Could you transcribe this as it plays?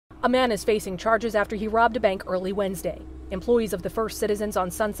A man is facing charges after he robbed a bank early Wednesday. Employees of the First Citizens on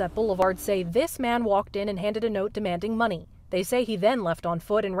Sunset Boulevard say this man walked in and handed a note demanding money. They say he then left on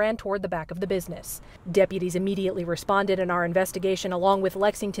foot and ran toward the back of the business. Deputies immediately responded, and our investigation, along with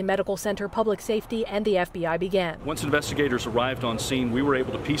Lexington Medical Center, Public Safety, and the FBI began. Once investigators arrived on scene, we were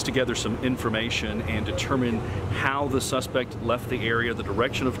able to piece together some information and determine how the suspect left the area, the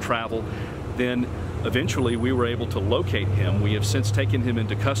direction of travel. Then eventually we were able to locate him. We have since taken him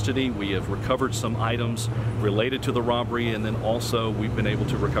into custody. We have recovered some items related to the robbery, and then also we've been able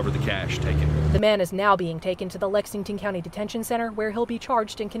to recover the cash taken. The man is now being taken to the Lexington County Detention Center, where he'll be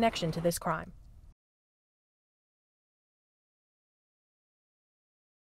charged in connection to this crime.